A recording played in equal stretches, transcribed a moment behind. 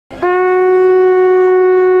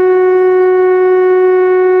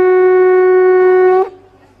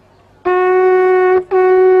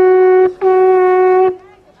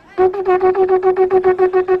Hello,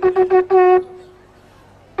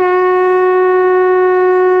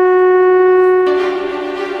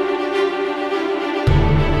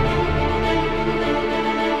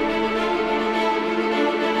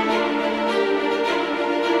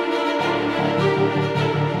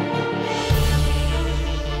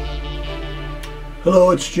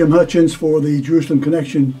 it's Jim Hutchins for the Jerusalem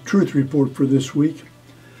Connection Truth Report for this week.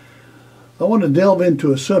 I want to delve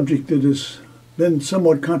into a subject that has been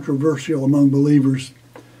somewhat controversial among believers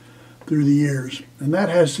through the years, and that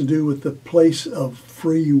has to do with the place of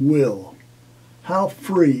free will. How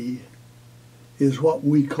free is what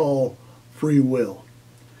we call free will?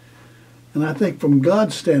 And I think from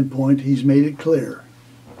God's standpoint, He's made it clear.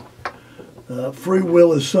 Free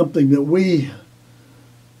will is something that we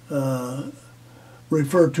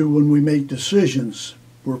refer to when we make decisions.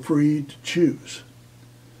 We're free to choose.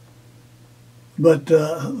 But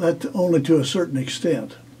that's only to a certain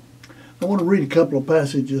extent. I want to read a couple of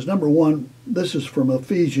passages. Number one, this is from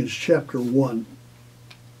Ephesians chapter 1.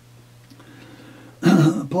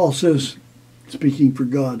 Paul says, speaking for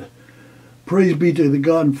God, "Praise be to the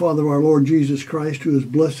God and Father of our Lord Jesus Christ, who has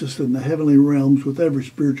blessed us in the heavenly realms with every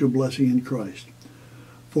spiritual blessing in Christ.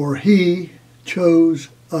 For He chose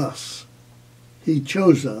us." He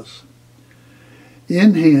chose us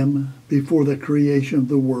in Him before the creation of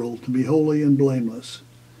the world to be holy and blameless.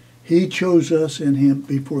 He chose us in Him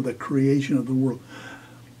before the creation of the world.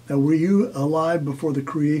 Now, were you alive before the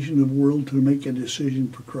creation of the world to make a decision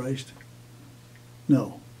for Christ?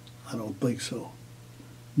 No, I don't think so.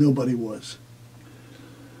 Nobody was.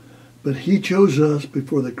 But He chose us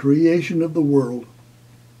before the creation of the world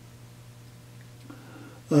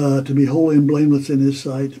to be holy and blameless in His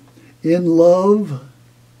sight. In love,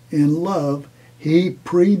 He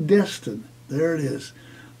predestined. There it is.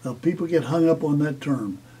 Now, people get hung up on that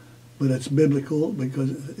term, but it's biblical because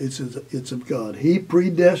it's of God. He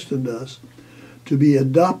predestined us to be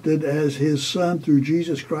adopted as His Son through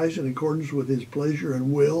Jesus Christ in accordance with His pleasure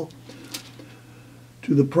and will,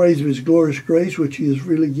 to the praise of His glorious grace, which He has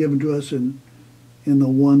freely given to us in the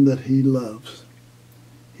one that He loves.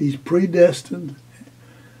 He's predestined.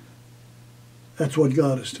 That's what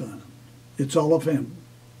God has done. It's all of Him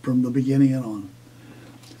from the beginning and on.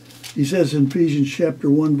 He says in Ephesians chapter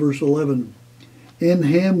 1, verse 11, "In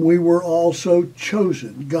Him we were also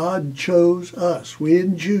chosen." God chose us. We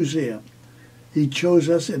didn't choose Him. He chose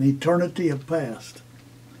us in eternity of past.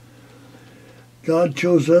 God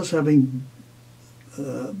chose us, in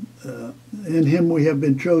Him we have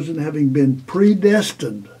been chosen, having been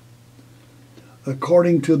predestined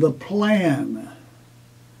according to the plan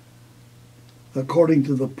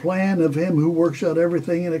of Him who works out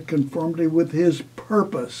everything in a conformity with His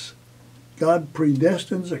purpose. God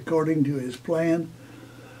predestines according to His plan,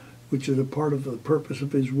 which is a part of the purpose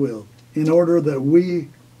of His will, in order that we,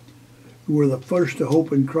 who were the first to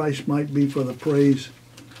hope in Christ, might be for the praise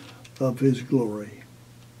of His glory.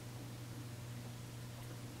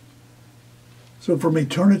 So from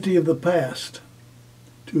eternity of the past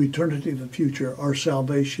to eternity of the future, our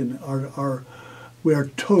salvation, we are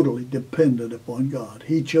totally dependent upon God.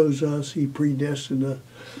 He chose us. He predestined us.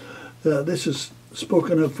 This is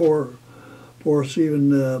spoken of for us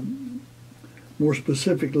even more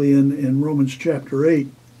specifically in Romans chapter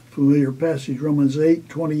 8. Familiar passage, Romans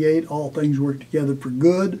 8:28. All things work together for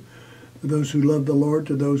good to those who love the Lord,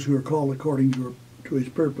 to those who are called according to His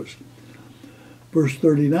purpose. Verse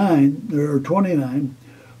 29.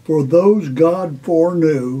 For those God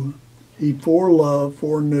foreknew, He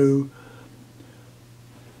foreknew,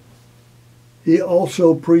 He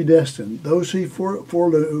also predestined. Those He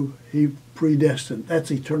foreknew, He predestined.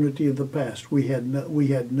 That's eternity of the past. We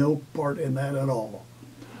had no part in that at all.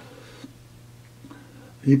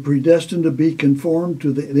 He predestined to be conformed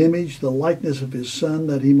to the image, the likeness of His Son,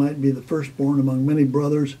 that He might be the firstborn among many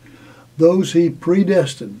brothers. Those He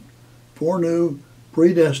predestined, foreknew,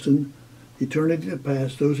 predestined, eternity of the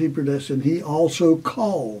past. Those He predestined, He also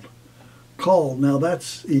called. Called. Now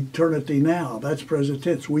that's eternity now. That's present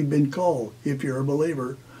tense. We've been called. If you're a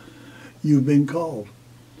believer, you've been called.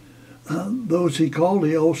 Those He called,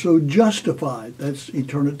 He also justified. That's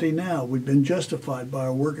eternity now. We've been justified by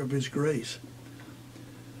a work of His grace.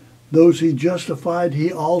 Those He justified,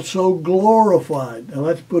 He also glorified. Now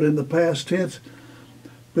that's put in the past tense,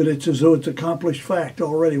 but it's as though it's accomplished fact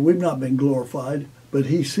already. We've not been glorified, but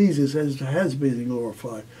He sees us as has been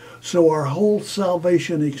glorified. So our whole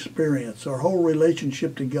salvation experience, our whole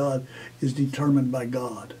relationship to God is determined by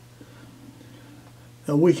God.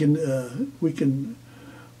 Now we can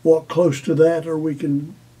walk close to that, or we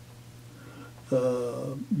can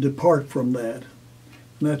depart from that.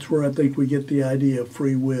 And that's where I think we get the idea of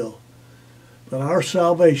free will. But our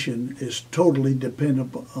salvation is totally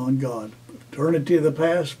dependent on God. Eternity of the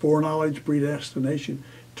past, foreknowledge, predestination.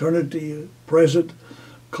 Eternity present,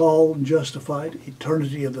 called and justified.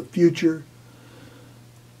 Eternity of the future,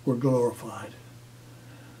 we're glorified.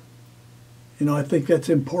 You know, I think that's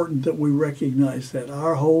important that we recognize that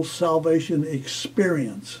our whole salvation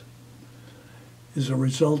experience is a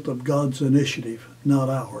result of God's initiative, not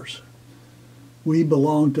ours. We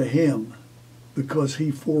belong to Him because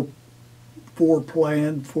He foreplanned,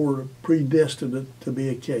 predestined it to be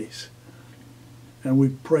a case. And we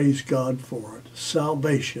praise God for it.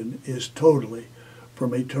 Salvation is totally,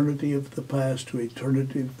 from eternity of the past to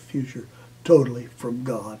eternity of the future, totally from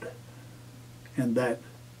God. And that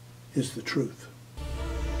is the truth.